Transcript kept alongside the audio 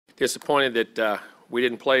disappointed that we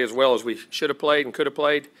didn't play as well as we should have played and could have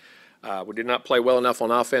played. We did not play well enough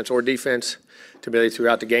on offense or defense to be able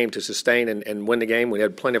throughout the game to sustain and win the game. We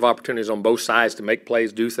had plenty of opportunities on both sides to make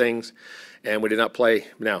plays, do things, and we did not play.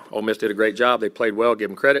 Now, Ole Miss did a great job. They played well, give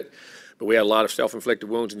them credit, but we had a lot of self-inflicted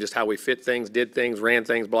wounds and just how we fit things, did things, ran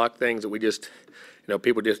things, blocked things that we just,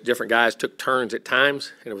 people just, different guys took turns at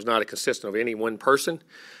times, and it was not a consistent of any one person.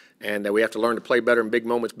 And we have to learn to play better in big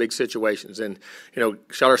moments, big situations. And,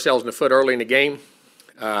 shot ourselves in the foot early in the game,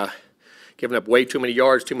 giving up way too many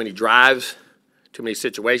yards, too many drives, too many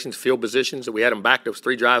situations, field positions. We had them back. Those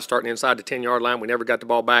 3 drives starting inside the 10-yard line. We never got the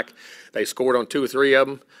ball back. They scored on 2 or 3 of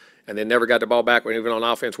them and then never got the ball back. Even on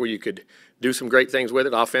offense where you could do some great things with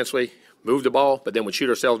it offensively, move the ball, but then we'd shoot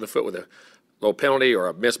ourselves in the foot with a little penalty or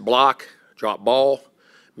a missed block, drop ball,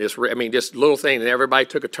 just little thing, and everybody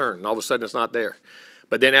took a turn, and all of a sudden it's not there.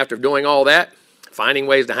 But then after doing all that, finding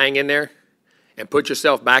ways to hang in there and put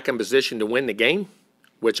yourself back in position to win the game,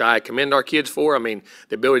 which I commend our kids for. The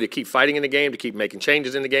ability to keep fighting in the game, to keep making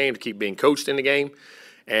changes in the game, to keep being coached in the game,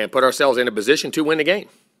 and put ourselves in a position to win the game.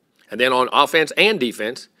 And then on offense and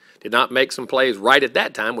defense, did not make some plays right at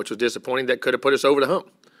that time, which was disappointing. That could have put us over the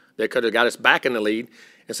hump. That could have got us back in the lead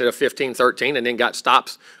instead of 15-13, and then got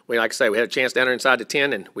stops. Like I say, we had a chance down there inside the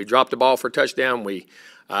 10, and we dropped the ball for a touchdown. We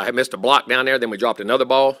had missed a block down there. Then we dropped another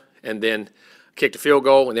ball, and then kicked a field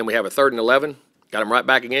goal, and then we have a 3rd and 11. Got them right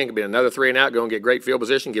back again. Could be another 3 and out. Go and get great field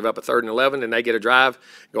position. Give up a 3rd and 11, and they get a drive.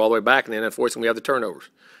 Go all the way back, and then unfortunately we have the turnovers.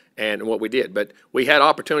 And what we did, but we had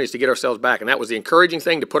opportunities to get ourselves back, and that was the encouraging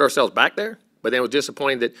thing, to put ourselves back there. But then it was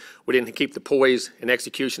disappointing that we didn't keep the poise and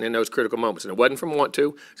execution in those critical moments. And it wasn't from want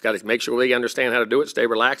to. It's got to make sure they understand how to do it, stay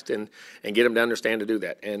relaxed, and get them to understand to do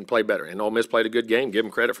that and play better. And Ole Miss played a good game. Give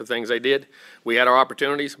them credit for things they did. We had our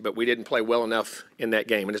opportunities, but we didn't play well enough in that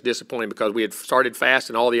game. And it's disappointing because we had started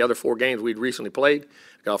fast in all the other 4 games we'd recently played.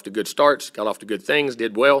 Got off to good starts, got off to good things,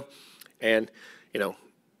 did well, and,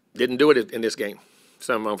 didn't do it in this game.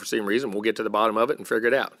 Some unforeseen reason. We'll get to the bottom of it and figure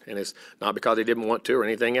it out. And it's not because they didn't want to or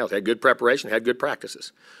anything else. They had good preparation, had good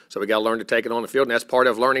practices. So we got to learn to take it on the field, and that's part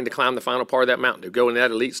of learning to climb the final part of that mountain, to go in that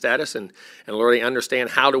elite status and really understand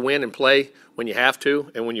how to win and play when you have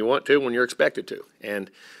to and when you want to, when you're expected to. And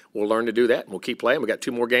we'll learn to do that, and we'll keep playing. We got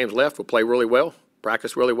 2 more games left. We'll play really well,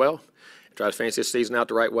 practice really well, and try to finish this season out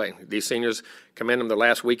the right way. These seniors, commend them the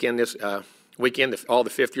last weekend all the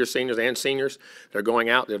 5th-year seniors and seniors, they're going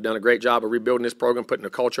out. They've done a great job of rebuilding this program, putting the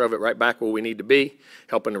culture of it right back where we need to be,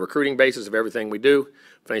 helping the recruiting basis of everything we do,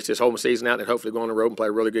 finish this whole season out, and hopefully go on the road and play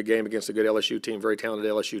a really good game against a good LSU team, very talented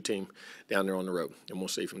LSU team down there on the road. And we'll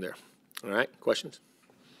see from there. All right, questions?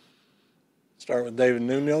 Start with David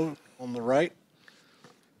Nuno on the right.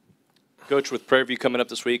 Coach, with Prairie View coming up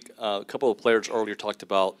this week, a couple of players earlier talked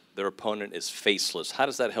about their opponent is faceless. How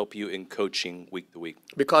does that help you in coaching week to week?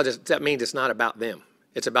 Because that means it's not about them.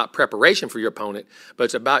 It's about preparation for your opponent, but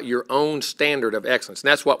it's about your own standard of excellence. And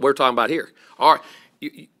that's what we're talking about here.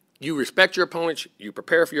 You respect your opponents, you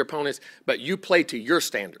prepare for your opponents, but you play to your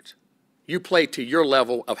standards. You play to your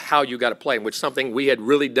level of how you got to play, which is something we had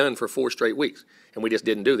really done for 4 straight weeks, and we just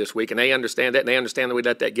didn't do this week. And they understand that, and they understand that we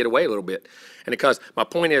let that get away a little bit. And because my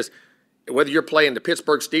point is, whether you're playing the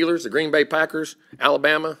Pittsburgh Steelers, the Green Bay Packers,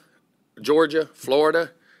 Alabama, Georgia,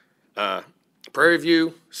 Florida, Prairie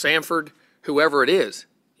View, Sanford, whoever it is,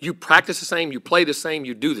 you practice the same, you play the same,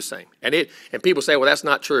 you do the same. And people say, well, that's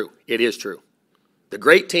not true. It is true. The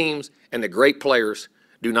great teams and the great players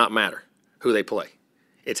do not matter who they play.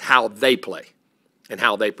 It's how they play and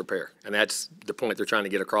how they prepare. And that's the point they're trying to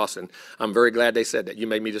get across. And I'm very glad they said that. You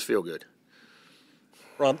made me just feel good.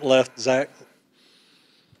 Front left, Zach.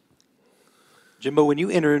 Jimbo, when you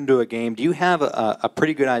enter into a game, do you have a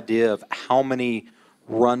pretty good idea of how many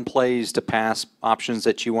run plays to pass options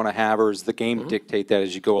that you want to have, or does the game dictate that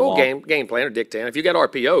as you go along? Game plan or dictate. If you got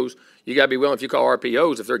RPOs, you got to be willing, if you call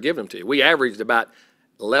RPOs, if they're giving them to you. We averaged about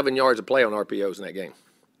 11 yards of play on RPOs in that game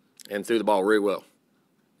and threw the ball really well.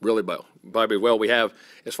 Really well. Probably well we have,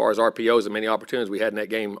 as far as RPOs, and many opportunities we had in that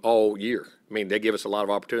game all year. They give us a lot of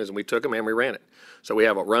opportunities, and we took them and we ran it. So we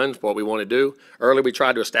have a runs, what we want to do. Early we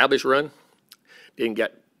tried to establish run. Didn't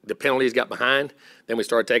get the penalties, got behind. Then we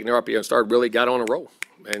started taking the RPO and really got on a roll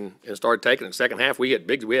and started taking it. Second half, we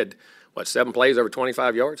had 7 plays over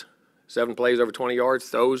 25 yards, 7 plays over 20 yards,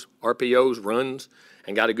 throws, RPOs, runs,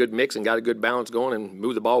 and got a good mix and got a good balance going and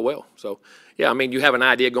moved the ball well. So, yeah, you have an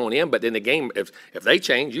idea going in, but in the game, if they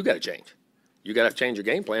change, you got to change. You got to change your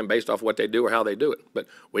game plan based off what they do or how they do it. But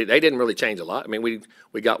they didn't really change a lot.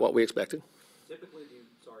 We got what we expected. Typically,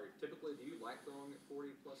 do you like throwing it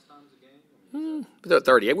 40-plus times a game?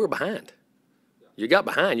 38. We were behind. You got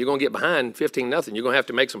behind. You're going to get behind 15-0. You're going to have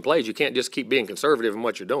to make some plays. You can't just keep being conservative in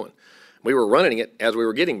what you're doing. We were running it as we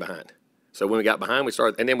were getting behind. So when we got behind, we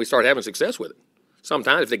started having success with it.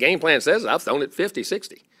 Sometimes if the game plan says it, I've thrown it 50,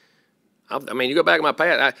 60. I mean, you go back in my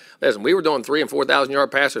past. Listen, we were doing 3,000 and 4,000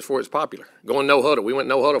 yard passes before it's popular. Going no huddle. We went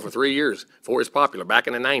no huddle for 3 years before it's popular. Back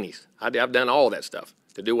in the 90s, I've done all that stuff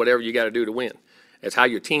to do whatever you got to do to win. It's how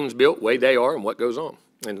your team's built, way they are, and what goes on.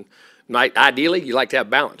 And ideally, you like to have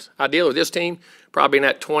balance. Ideally with this team, probably in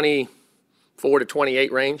that 24 to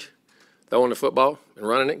 28 range, throwing the football and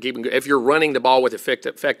running it, keeping good. If you're running the ball with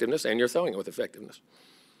effectiveness and you're throwing it with effectiveness.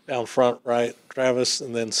 Down front, right, Travis,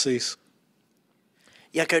 and then Cease.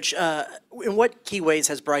 Yeah, Coach, in what key ways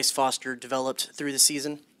has Bryce Foster developed through the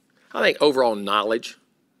season? I think overall knowledge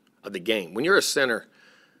of the game. When you're a center,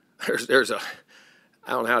 I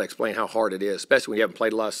don't know how to explain how hard it is, especially when you haven't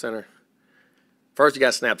played a lot of center. First, you got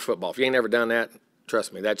to snap the football. If you ain't never done that,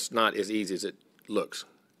 trust me, that's not as easy as it looks.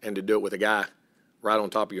 And to do it with a guy right on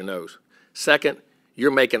top of your nose. Second,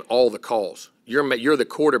 you're making all the calls. You're the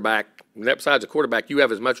quarterback. Besides the quarterback, you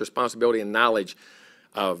have as much responsibility and knowledge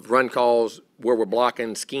of run calls, where we're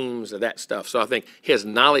blocking, schemes, of that stuff. So I think his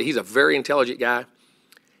knowledge, he's a very intelligent guy.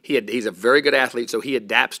 He's a very good athlete, so he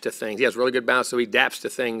adapts to things. He has really good balance, so he adapts to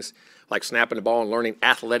things like snapping the ball and learning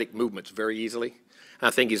athletic movements very easily. I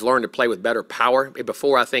think he's learned to play with better power.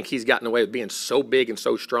 Before, I think he's gotten away with being so big and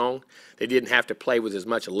so strong that he didn't have to play with as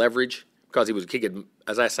much leverage because he could,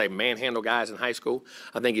 as I say, manhandle guys in high school.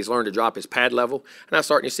 I think he's learned to drop his pad level, and I'm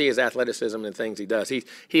starting to see his athleticism and things he does.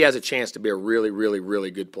 He has a chance to be a really, really, really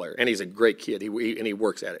good player, and he's a great kid, and he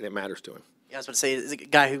works at it, and it matters to him. Yeah, I was about to say, is it a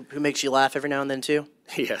guy who makes you laugh every now and then too?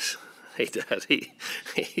 Yes, he does.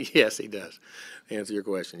 Yes, he does. To answer your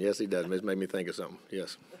question, yes, he does. It made me think of something.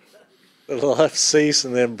 Yes. To the left, Cease,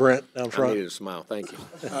 and then Brent down I front. needed a smile. Thank you.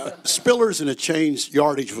 Spillers and a change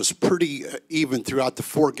yardage was pretty even throughout the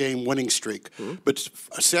 4-game winning streak. But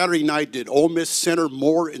Saturday night, did Ole Miss center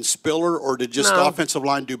more in Spiller, or did just the offensive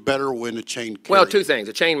line do better when the chain carried? Well, two things.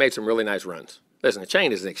 The chain made some really nice runs. Listen, the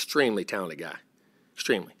chain is an extremely talented guy.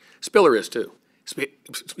 Extremely. Spiller is too.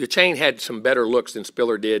 The chain had some better looks than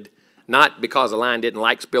Spiller did, not because the line didn't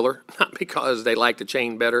like Spiller, not because they liked the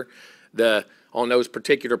chain better. On those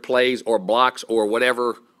particular plays or blocks or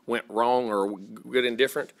whatever went wrong or good and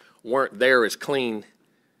different weren't there as clean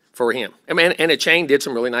for him. I mean, and the chain did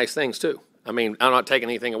some really nice things too. I mean, I'm not taking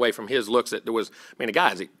anything away from his looks. That there was. I mean,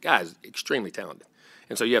 the guy's extremely talented,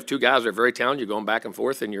 and so you have two guys that are very talented. You're going back and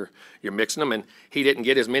forth, and you're mixing them. And he didn't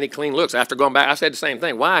get as many clean looks after going back. I said the same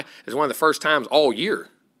thing. Why? It's one of the first times all year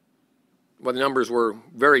where the numbers were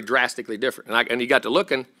very drastically different. And you got to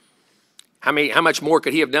looking. How much more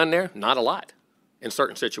could he have done there? Not a lot. In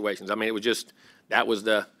certain situations. I mean, it was just,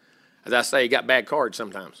 as I say, you got bad cards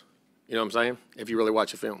sometimes. You know what I'm saying? If you really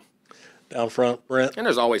watch the film. Down front, Brent. And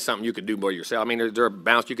there's always something you could do by yourself. I mean,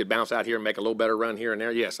 you could bounce out here and make a little better run here and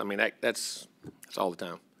there. Yes, I mean, that's all the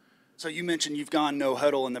time. So you mentioned you've gone no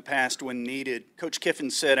huddle in the past when needed. Coach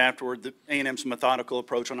Kiffin said afterward that A&M's methodical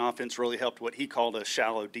approach on offense really helped what he called a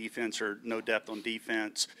shallow defense or no depth on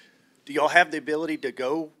defense. Do y'all have the ability to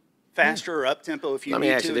go faster or up-tempo if you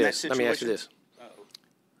need to in that situation? Let me ask you this.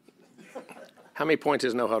 How many points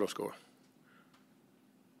is no huddle score?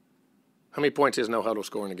 How many points is no huddle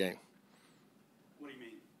score in the game? What do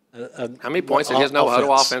you mean? How many points did his no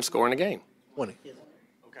huddle offense score in the game? 20.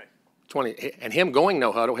 Okay. 20. And him going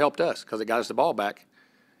no huddle helped us because it got us the ball back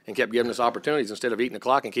and kept giving us opportunities instead of eating the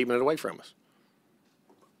clock and keeping it away from us.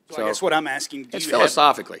 So I guess what I'm asking, it's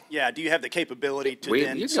philosophically. Do you have the capability to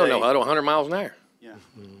then you can say, go no huddle 100 miles an hour. Yeah.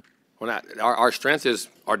 Our strength is,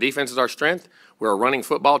 our defense is our strength. We're a running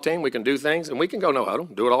football team. We can do things, and we can go no huddle.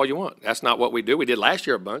 Do it all you want. That's not what we do. We did last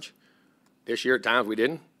year a bunch. This year at times we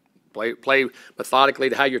didn't. Play methodically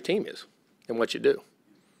to how your team is and what you do.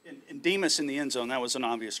 And Demas in the end zone, that was an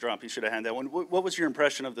obvious drop. He should have had that one. What was your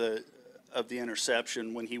impression of the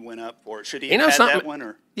interception when he went up for it? Should he have had that one?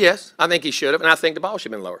 Or? Yes, I think he should have, and I think the ball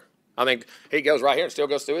should have been lower. I think he goes right here and still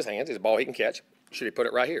goes through his hands. It's a ball he can catch. Should he put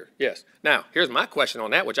it right here? Yes. Now, here's my question on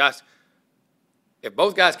that, if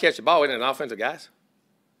both guys catch the ball, isn't it an offensive guys?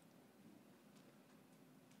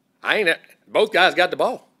 Both guys got the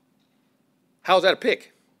ball. How's that a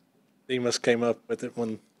pick? Demas came up with it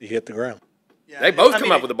when he hit the ground. Yeah, they both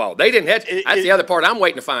come up with the ball. They didn't have. That's the other part I'm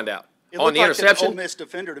waiting to find out. On the interception, Ole Miss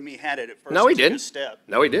defender to me had it at first. No, he didn't.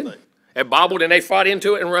 No, he didn't. It bobbled and they fought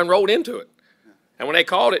into it and rolled into it. And when they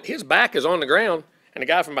called it, his back is on the ground and the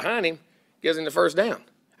guy from behind him gives him the first down.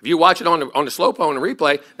 If you watch it on the slow po on the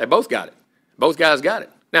replay, they both got it. Both guys got it.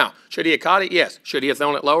 Now, should he have caught it? Yes. Should he have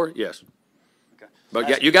thrown it lower? Yes. Okay.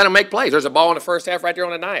 But you got to make plays. There's a ball in the first half right there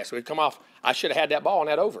on the dais. We'd come off. I should have had that ball on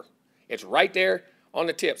that over. It's right there on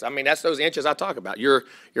the tips. I mean, that's those inches I talk about. You're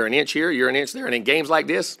an inch here, you're an inch there, and in games like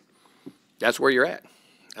this, that's where you're at.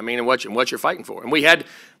 I mean, and what you're fighting for. And we had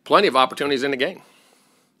plenty of opportunities in the game.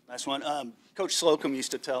 Last one. Coach Slocum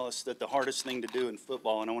used to tell us that the hardest thing to do in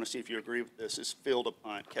football, and I want to see if you agree with this, is field a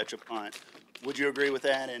punt, catch a punt. Would you agree with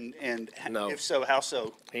that? And No. if so, how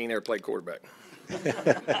so? He ain't never played quarterback.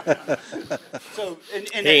 So,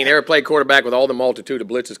 He ain't ever played quarterback with all the multitude of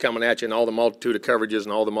blitzes coming at you and all the multitude of coverages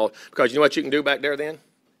and all the because you know what you can do back there then?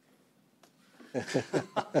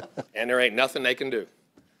 And there ain't nothing they can do.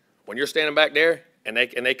 When you're standing back there and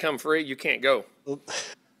they come free, you can't go.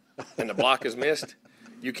 And the block is missed,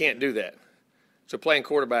 you can't do that. So playing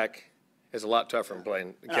quarterback is a lot tougher than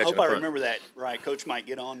playing catching I hope a punt. I remember that right. Coach might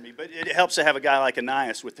get on me, but it helps to have a guy like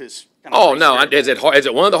Anias with his kind Oh, of no, spirit. is it hard? Is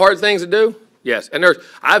it one of the hard things to do? Yes. And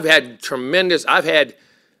I've had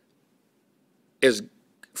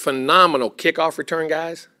phenomenal kickoff return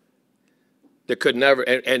guys that could never,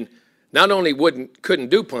 and not only couldn't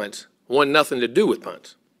do punts, want nothing to do with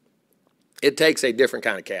punts. It takes a different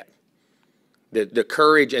kind of cat. The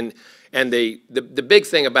courage and the big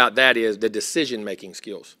thing about that is the decision-making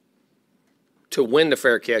skills. To win the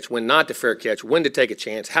fair catch, when not the fair catch, when to take a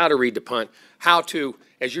chance, how to read the punt, how to,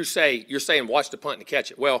 as you say, you're saying watch the punt and catch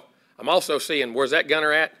it. Well, I'm also seeing where's that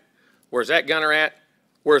gunner at? Where's that gunner at?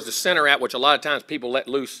 Where's the center at, which a lot of times people let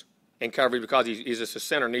loose in coverage because he's just a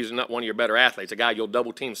center and he's not one of your better athletes. A guy you'll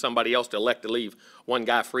double team somebody else to elect to leave one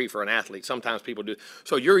guy free for an athlete. Sometimes people do.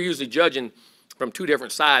 So you're usually judging from two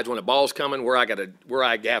different sides when the ball's coming, where I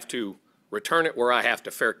have to return it, where I have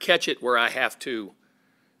to fair catch it, where I have to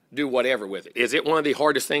do whatever with it. Is it one of the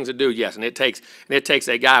hardest things to do? Yes, and it takes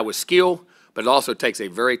a guy with skill, but it also takes a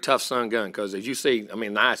very tough sun gun because as you see, I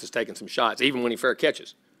mean, Nice is taking some shots even when he fair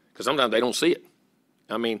catches because sometimes they don't see it.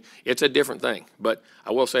 I mean, it's a different thing. But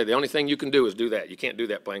I will say the only thing you can do is do that. You can't do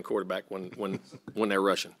that playing quarterback when they're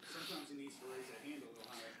rushing. Sometimes he needs to raise that handle a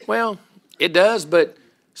little higher. Well, it does, but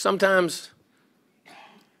sometimes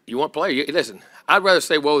you want player. Listen, I'd rather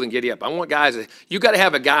say whoa than giddy up. I want guys you got to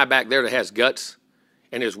have a guy back there that has guts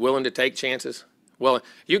and is willing to take chances. Well,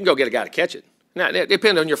 you can go get a guy to catch it. Now, it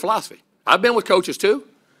depends on your philosophy. I've been with coaches too.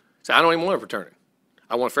 So I don't even want to return it.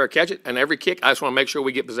 I want to fair catch it, and every kick, I just want to make sure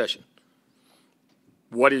we get possession.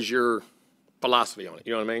 What is your philosophy on it?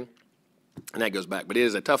 You know what I mean? And that goes back. But it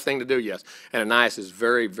is a tough thing to do, yes. And Anias is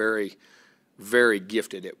very, very, very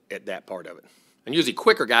gifted at that part of it. And usually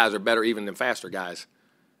quicker guys are better even than faster guys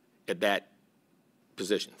at that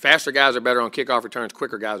position. Faster guys are better on kickoff returns.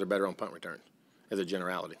 Quicker guys are better on punt returns as a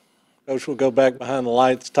generality. Coach, we'll go back behind the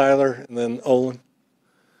lights, Tyler, and then Olin.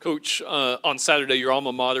 Coach, on Saturday, your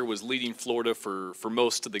alma mater was leading Florida for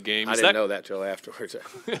most of the game. I didn't know that till afterwards.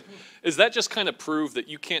 Is that just kind of prove that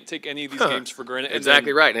you can't take any of these games for granted?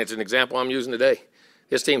 Exactly right, and it's an example I'm using today.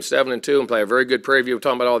 This team's 7-2 and play a very good Prairie View. We're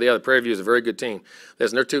talking about all the other. Prairie View is a very good team.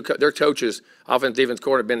 Listen, their coaches, offense, defense,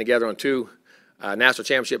 coordinator, have been together on two national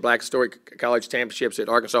championship, Black Historic College championships at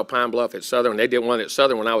Arkansas Pine Bluff, at Southern. They did one at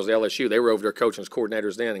Southern when I was at LSU. They were over there coaching as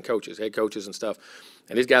coordinators then and coaches, head coaches and stuff.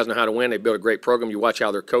 And these guys know how to win. They built a great program. You watch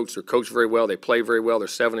how they're coached. They're coached very well. They play very well. They're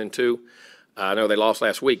 7-2. I know they lost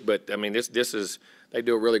last week, but I mean, this is they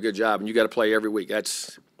do a really good job. And you got to play every week.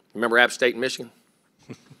 Remember App State and Michigan?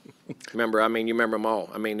 You remember them all.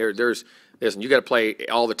 I mean, listen, you got to play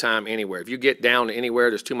all the time anywhere. If you get down to anywhere,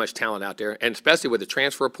 there's too much talent out there, and especially with the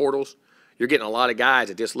transfer portals. You're getting a lot of guys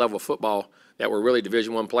at this level of football that were really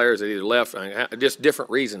Division I players that either left, just different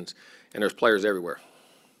reasons, and there's players everywhere.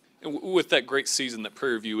 And with that great season that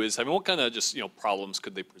Prairie View is, I mean, what kind of just problems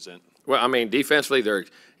could they present? Well, I mean, defensively, they're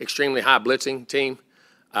extremely high blitzing team,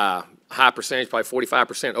 high percentage, probably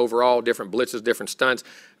 45% overall, different blitzes, different stunts,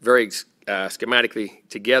 very schematically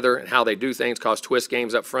together and how they do things, cause twist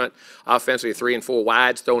games up front. Offensively, 3 and 4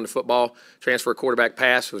 wides, throwing the football, transfer quarterback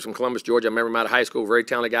pass was from Columbus, Georgia. I remember him out of high school, very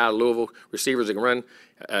talented guy out of Louisville. Receivers that can run,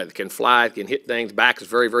 can fly, can hit things. Back is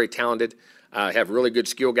very, very talented. Have really good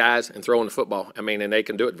skill guys and throwing the football. I mean, and they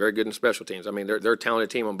can do it very good in special teams. I mean, they're a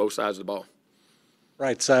talented team on both sides of the ball.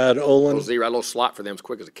 Right side, Olin. A little slot for them is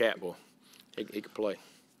quick as a cat, boy. He could play.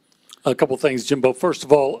 A couple of things, Jimbo. First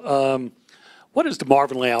of all, what has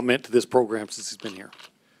DeMarvin Leal meant to this program since he's been here?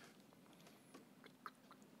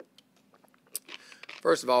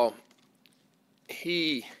 First of all,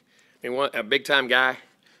 a big-time guy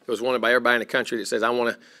who was wanted by everybody in the country that says, I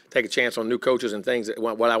want to take a chance on new coaches and things,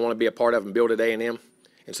 what I want to be a part of and build at A&M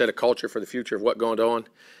and set a culture for the future of what going on.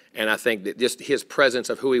 And I think that just his presence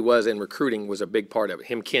of who he was in recruiting was a big part of it.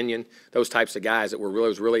 Him, Kenyon, those types of guys that were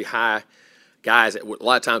really high guys that a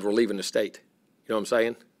lot of times were leaving the state. You know what I'm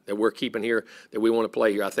saying? That we're keeping here, that we want to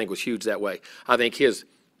play here, I think was huge that way. I think his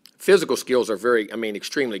physical skills are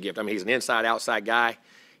extremely gifted. I mean, he's an inside-outside guy.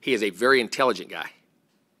 He is a very intelligent guy.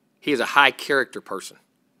 He is a high-character person.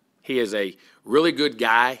 He is a really good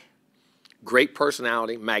guy, great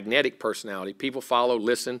personality, magnetic personality. People follow,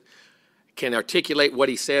 listen, can articulate what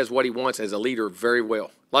he says, what he wants as a leader very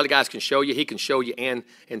well. A lot of guys can show you. He can show you and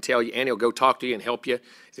tell you, and he'll go talk to you and help you.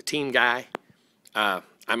 He's a team guy.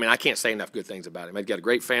 I can't say enough good things about him. He's got a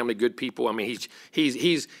great family, good people. I mean,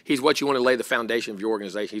 he's what you want to lay the foundation of your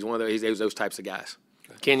organization. He's one of those types of guys.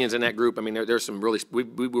 Kenyon's in that group. I mean, there's some really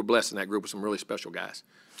we were blessed in that group with some really special guys.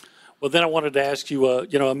 Well, then I wanted to ask you,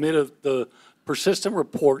 amid the persistent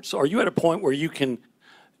reports, are you at a point where you can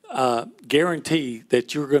guarantee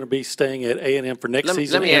that you're going to be staying at A&M for next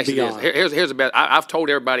season and beyond? Here's a bet. I've told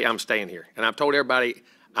everybody I'm staying here, and I've told everybody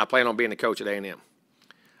I plan on being the coach at A&M.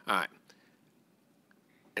 All right.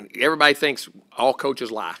 And everybody thinks all coaches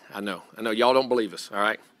lie. I know y'all don't believe us, all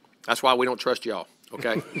right? That's why we don't trust y'all,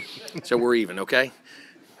 okay? So we're even, okay?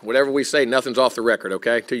 Whatever we say, nothing's off the record,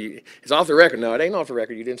 okay? It's off the record. No, it ain't off the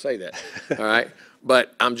record. You didn't say that, all right?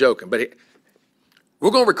 But I'm joking. But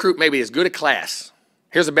we're going to recruit maybe as good a class.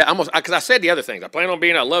 Here's a bet. Because I said the other things. I plan on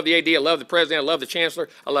being, I love the AD, I love the president, I love the chancellor,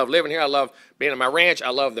 I love living here, I love being at my ranch, I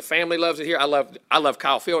love the family loves it here, I love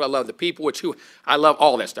Kyle Field, I love the people, I love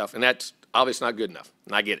all that stuff, and that's obviously not good enough,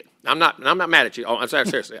 and I get it. I'm not mad at you. I'm sorry,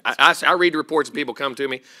 seriously. I read the reports and people come to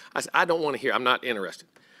me. I say, I don't want to hear. I'm not interested.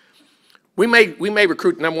 We may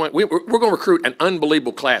recruit, number one, we're going to recruit an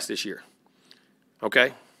unbelievable class this year,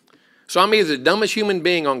 okay? So I'm either the dumbest human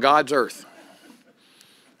being on God's earth,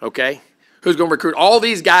 okay, who's going to recruit all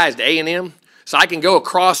these guys to A&M so I can go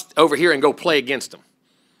across over here and go play against them,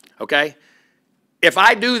 okay? If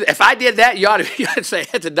I did that, you ought to say,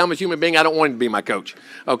 that's the dumbest human being. I don't want him to be my coach,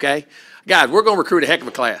 okay? Guys, we're going to recruit a heck of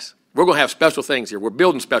a class. We're going to have special things here. We're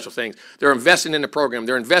building special things. They're investing in the program.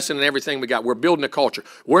 They're investing in everything we got. We're building a culture.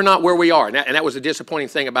 We're not where we are, and that was a disappointing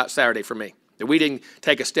thing about Saturday for me, that we didn't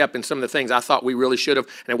take a step in some of the things I thought we really should have,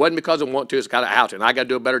 and it wasn't because I want to. It's got to how to, and I got to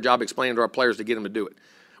do a better job explaining to our players to get them to do it.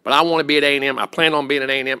 But I want to be at A&M. I plan on being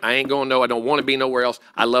at A&M. I ain't going no. I don't want to be nowhere else.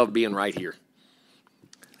 I love being right here.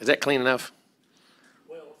 Is that clean enough?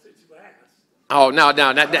 Oh, no,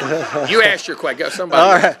 you asked your question. Somebody.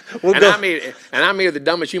 All right. We'll I'm either the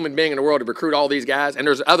dumbest human being in the world to recruit all these guys, and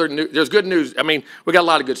there's good news. I mean, we got a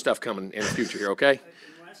lot of good stuff coming in the future here, okay?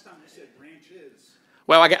 And last time they said ranches.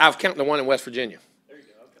 Well, I've counted the one in West Virginia. There you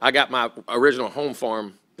go. Okay. I got my original home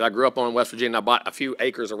farm that I grew up on in West Virginia, and I bought a few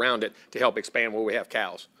acres around it to help expand where we have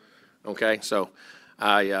cows, okay? So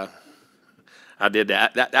I did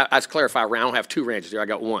that. That's clarify. I don't have two ranches here. I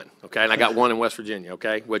got one, okay? And I got one in West Virginia,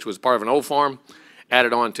 okay, which was part of an old farm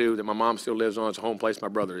added on to that my mom still lives on. It's a home place my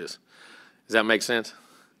brother is. Does that make sense?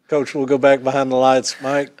 Coach, we'll go back behind the lights.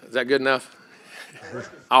 Mike? Is that good enough?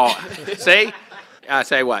 Oh, see? I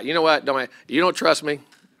say what? You know what? You don't trust me.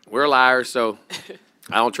 We're liars, so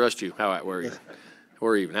I don't trust you. All right, we're even.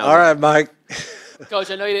 We're even. All right, Mike.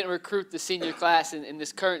 Coach, I know you didn't recruit the senior class in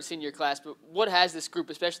this current senior class, but what has this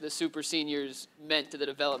group, especially the super seniors, meant to the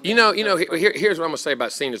development? Here's what I'm going to say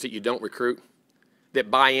about seniors that you don't recruit,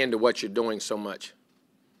 that buy into what you're doing so much.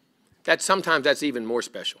 Sometimes that's even more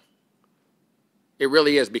special. It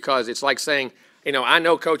really is, because it's like saying, I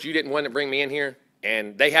know, Coach, you didn't want to bring me in here,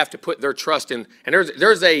 and they have to put their trust in. And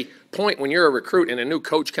there's a point when you're a recruit and a new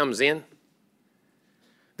coach comes in,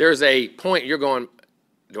 there's a point you're going,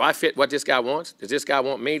 do I fit what this guy wants? Does this guy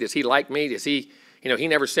want me? Does he like me? Does he, he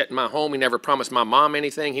never sat in my home. He never promised my mom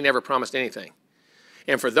anything. He never promised anything.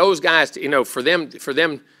 And for those guys, for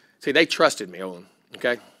them, see, they trusted me, Olin,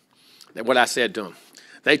 okay? That what I said to them.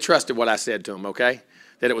 They trusted what I said to them, okay?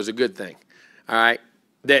 That it was a good thing, all right?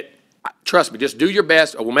 That, trust me, just do your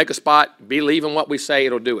best, or we'll make a spot, believe in what we say,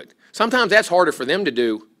 it'll do it. Sometimes that's harder for them to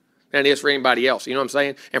do than it is for anybody else, you know what I'm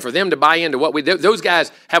saying? And for them to buy into what those guys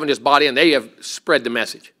haven't just bought in, they have spread the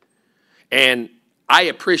message. And I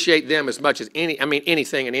appreciate them as much as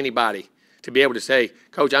anything and anybody to be able to say,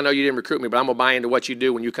 Coach, I know you didn't recruit me, but I'm going to buy into what you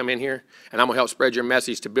do when you come in here, and I'm going to help spread your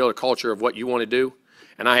message to build a culture of what you want to do.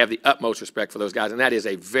 And I have the utmost respect for those guys. And that is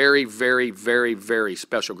a very, very, very, very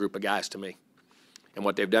special group of guys to me, and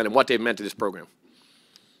what they've done and what they've meant to this program.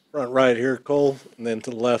 Front right here, Cole, and then to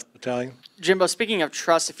the left, Battalion. Jimbo, speaking of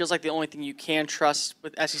trust, it feels like the only thing you can trust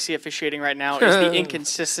with SEC officiating right now is the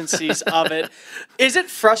inconsistencies of it. Is it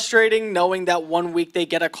frustrating knowing that one week they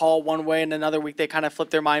get a call one way and another week they kind of flip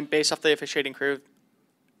their mind based off the officiating crew?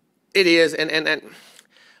 It is,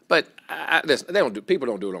 but listen, people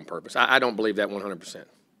don't do it on purpose. I don't believe that 100%.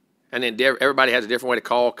 And then everybody has a different way to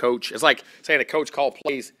call coach. It's like saying a coach call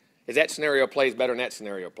plays. Is that scenario plays better than that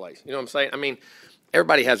scenario plays? You know what I'm saying? I mean,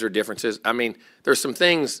 everybody has their differences. I mean, there's some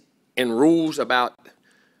things in rules about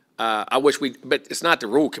I wish but it's not the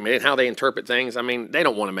rule committee and how they interpret things. I mean, they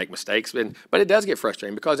don't want to make mistakes, but it does get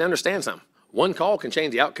frustrating because they understand something. One call can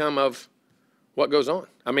change the outcome of what goes on.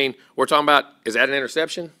 I mean, we're talking about, is that an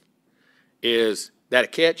interception? Is that a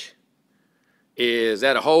catch? Is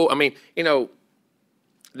that a hold? I mean, and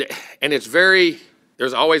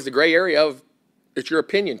there's always the gray area of it's your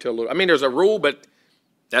opinion to a little. I mean, there's a rule, but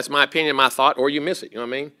that's my opinion, my thought, or you miss it. You know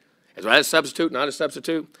what I mean? Is that a substitute, not a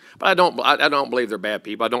substitute? But I don't believe they're bad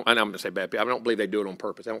people. I'm going to say bad people. I don't believe they do it on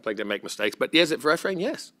purpose. I don't think they make mistakes. But is it frustrating?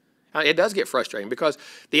 Yes. It does get frustrating because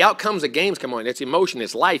the outcomes of games come on. It's emotion.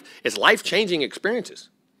 It's life. It's life-changing experiences.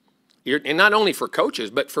 And not only for coaches,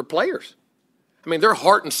 but for players. I mean, their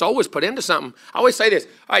heart and soul is put into something. I always say this.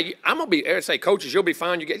 All right, I'm going to say, coaches, you'll be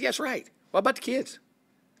fine. Yes, right. What about the kids?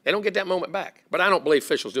 They don't get that moment back. But I don't believe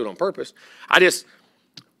officials do it on purpose. I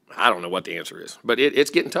don't know what the answer is, but it's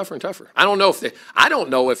getting tougher and tougher. I don't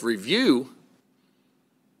know if review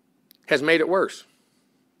has made it worse.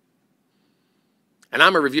 And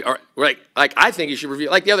I'm a review, like I think you should review.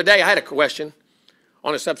 Like the other day, I had a question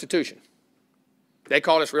on a substitution. They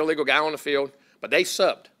called us for illegal guy on the field, but they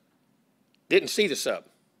subbed. Didn't see the sub.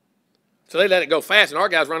 So they let it go fast, and our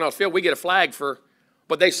guys run off the field. We get a flag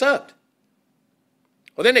but they subbed.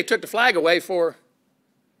 Well, then they took the flag away for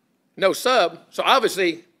no sub. So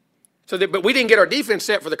obviously, but we didn't get our defense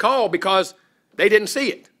set for the call because they didn't see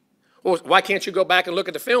it. Well, why can't you go back and look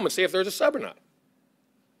at the film and see if there's a sub or not?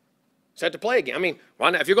 Set the play again. I mean, why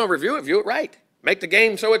not? If you're going to review it, view it right. Make the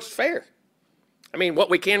game so it's fair. I mean, what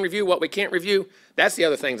we can review, what we can't review, that's the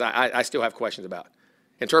other things I still have questions about.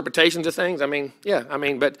 Interpretations of things,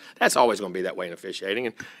 but that's always going to be that way in officiating.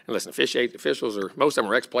 And listen, officials most of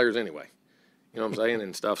them are ex-players anyway. You know what I'm saying,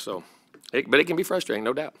 and stuff. So, but it can be frustrating,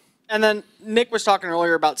 no doubt. And then Nick was talking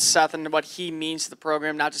earlier about Seth and what he means to the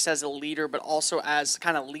program, not just as a leader, but also as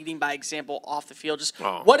kind of leading by example off the field. Just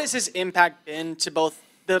what has his impact been to both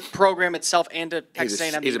the program itself and to Texas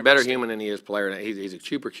A&M? He's a better human than he is player. He's a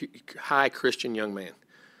super high Christian young man.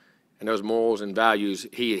 And those morals and values,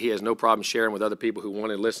 he has no problem sharing with other people who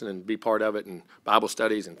want to listen and be part of it, and Bible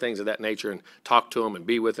studies and things of that nature, and talk to them and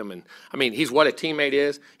be with them. And I mean, he's what a teammate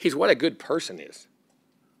is. He's what a good person is.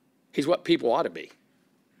 He's what people ought to be.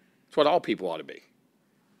 It's what all people ought to be,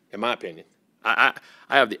 in my opinion. I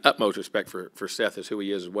have the utmost respect for Seth as who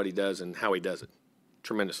he is, what he does, and how he does it,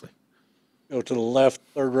 tremendously. Go to the left,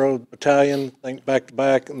 third row battalion, think back to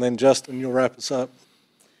back, and then Justin, you'll wrap us up.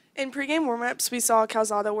 In pregame warmups, we saw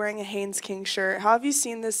Calzada wearing a Haynes King shirt. How have you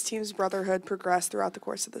seen this team's brotherhood progress throughout the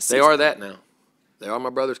course of the season? They are that now. They are my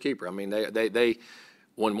brother's keeper. I mean, they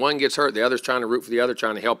when one gets hurt, the other's trying to root for the other,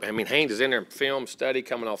 trying to help. I mean, Haynes is in there, film study,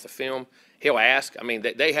 coming off the film. He'll ask. I mean,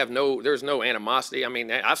 there's no animosity. I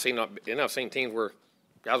mean, I've seen teams where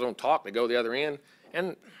guys don't talk, they go the other end,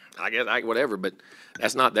 and I guess whatever, but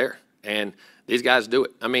that's not there. And these guys do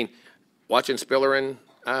it. I mean, watching Spiller and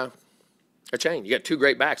a chain. You got two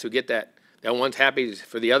great backs who get that. That one's happy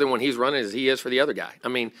for the other one he's running as he is for the other guy.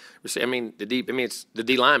 It's the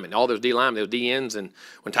D linemen, all those D linemen, those D ends, and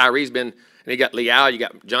when Tyree's been, and you got Leal, you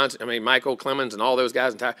got Johnson, Michael Clemens, and all those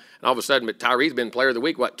guys, and all of a sudden, but Tyree's been Player of the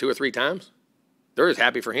Week 2 or 3 times. They're as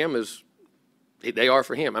happy for him as they are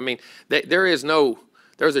for him. I mean, there is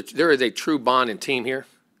a true bond and team here,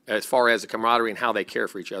 as far as the camaraderie and how they care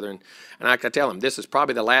for each other. And I can tell them, this is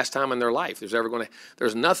probably the last time in their life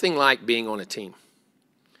there's nothing like being on a team.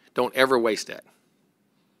 Don't ever waste that.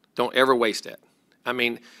 Don't ever waste that. I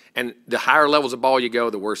mean, and the higher levels of ball you go,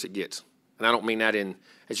 the worse it gets. And I don't mean that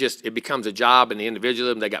it becomes a job and the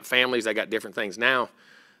individualism. They got families, they got different things now.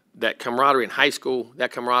 That camaraderie in high school,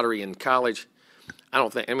 that camaraderie in college,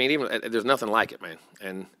 there's nothing like it, man.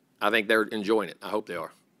 And I think they're enjoying it. I hope they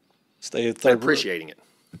are. Stay at third. Appreciating it.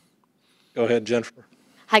 Go ahead, Jennifer.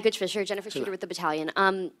 Hi, Coach Fisher. Jennifer Shooter with the Battalion.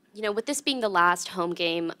 With this being the last home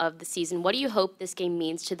game of the season, what do you hope this game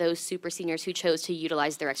means to those super seniors who chose to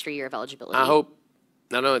utilize their extra year of eligibility? I hope,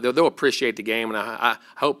 they'll appreciate the game, and I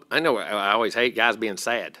hope, I always hate guys being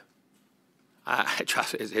sad. Your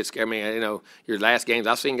last games,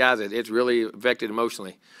 I've seen guys that it's really affected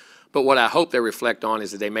emotionally. But what I hope they reflect on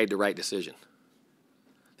is that they made the right decision.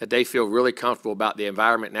 That they feel really comfortable about the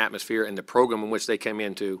environment and atmosphere and the program in which they came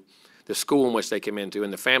into, the school in which they came into,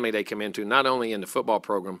 and the family they came into, not only in the football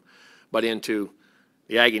program, but into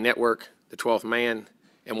the Aggie Network, the 12th man,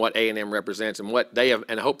 and what A&M represents, and what they have,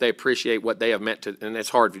 and I hope they appreciate what they have meant to, and it's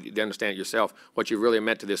hard to understand it yourself, what you've really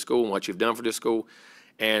meant to this school and what you've done for this school,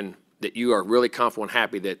 and that you are really comfortable and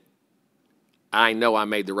happy that I know I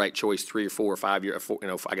made the right choice 3 or 4 or 5 years,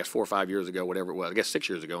 I guess 4 or 5 years ago, whatever it was. I guess 6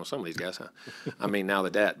 years ago on some of these guys, huh?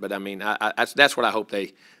 But that's what I hope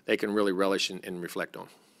they can really relish and reflect on.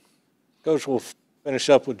 Coach, we'll finish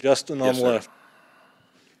up with Justin on Yes, the sir. left.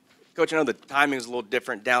 Coach, I know the timing is a little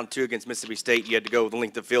different. Down 2 against Mississippi State, you had to go the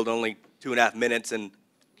length of field, only 2.5 minutes. And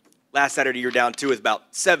last Saturday, you're down 2 is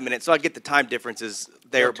about 7 minutes. So I get the time differences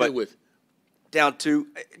there. Down two But with- down 2,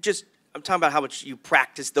 just I'm talking about how much you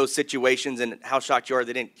practice those situations and how shocked you are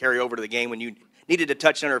they didn't carry over to the game when you needed a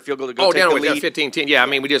touchdown or a field goal to go Oh, take down the with lead. 15-10. Yeah, I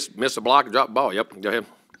mean, we just missed the block and dropped the ball. Yep, go ahead.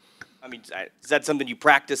 I mean, is that something you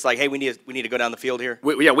practice? Like, hey, we need to go down the field here.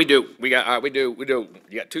 Yeah, we do. We do.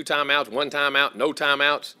 You got 2 timeouts, 1 timeout, no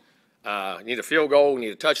timeouts. You need a field goal. You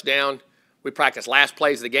need a touchdown. We practice last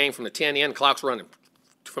plays of the game from the 10 in. Clock's running.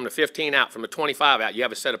 From the 15 out, from the 25 out, you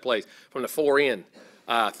have a set of plays. From the 4 in,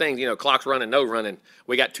 things, clock's running, no running.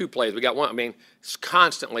 We got 2 plays. We got 1. I mean, it's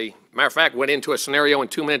constantly. Matter of fact, went into a scenario in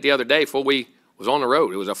 2 minutes the other day before we was on the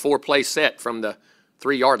road. It was a 4-play set from the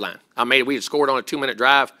 3-yard line. We had scored on a 2-minute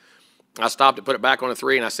drive. I stopped it, put it back on a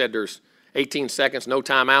 3, and I said there's 18 seconds, no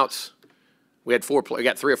timeouts. We had we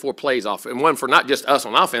got 3 or 4 plays off, and one for not just us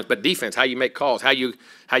on offense, but defense. How you make calls, how you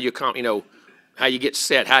get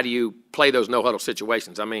set, how do you play those no huddle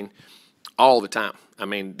situations? I mean, all the time. I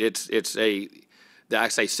mean, I say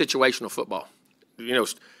situational football.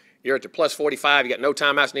 You're at the plus 45, you got no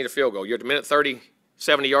timeouts, need a field goal. You're at the minute 30,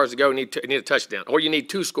 70 yards to go, you need a touchdown, or you need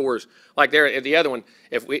 2 scores. Like there at the other one,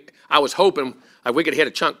 I was hoping if we could hit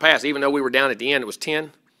a chunk pass, even though we were down at the end, it was 10.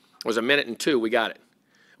 It was a minute and 2, we got it.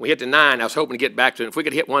 We hit the 9. I was hoping to get back to it. If we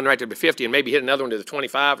could hit one right to the 50 and maybe hit another one to the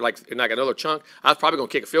 25, like another chunk, I was probably going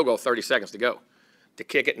to kick a field goal with 30 seconds to go. To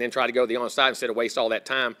kick it and then try to go to the onside instead of waste all that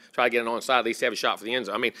time, try to get an onside, at least have a shot for the end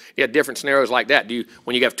zone. I mean, you have different scenarios like that.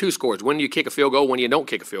 When you have 2 scores, when do you kick a field goal, when you don't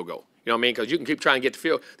kick a field goal? You know what I mean? Because you can keep trying to get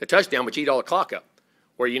the touchdown, but you eat all the clock up.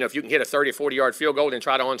 Where, if you can hit a 30 or 40-yard field goal, then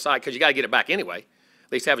try to onside, because you got to get it back anyway.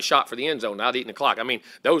 At least have a shot for the end zone, not eating the clock. I mean,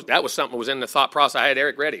 that was something that was in the thought process. I had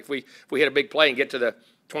Eric ready. If we hit a big play and get to the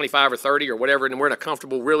 25 or 30 or whatever, and we're in a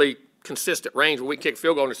comfortable, really consistent range where we can kick a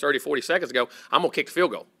field goal and it's 30, 40 seconds to go, I'm going to kick the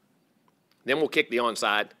field goal. Then we'll kick the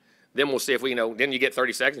onside. Then we'll see if then you get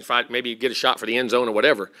 30 seconds, maybe you get a shot for the end zone or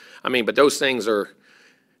whatever. I mean, but those things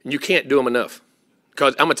you can't do them enough.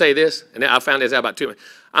 Because I'm going to tell you this, and I found this out about 2 minutes.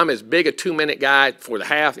 I'm as big a 2-minute guy for the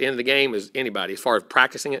half, end of the game, as anybody as far as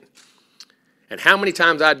practicing it. And how many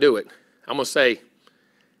times I do it, I'm going to say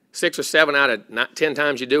 6 or 7 out of 10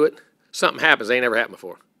 times you do it, something happens that ain't never happened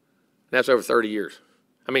before. And that's over 30 years.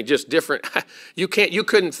 I mean, just different. You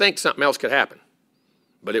couldn't think something else could happen,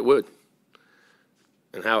 but it would.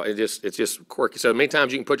 And how it's just quirky. So many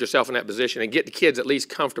times you can put yourself in that position and get the kids at least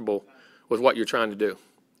comfortable with what you're trying to do.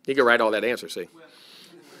 You can write all that answer, see.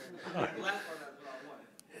 All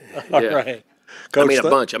right. Coach, I mean, a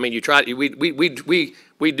bunch. I mean,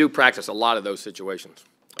 we do practice a lot of those situations,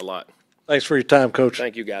 a lot. Thanks for your time, Coach.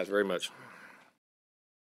 Thank you guys very much.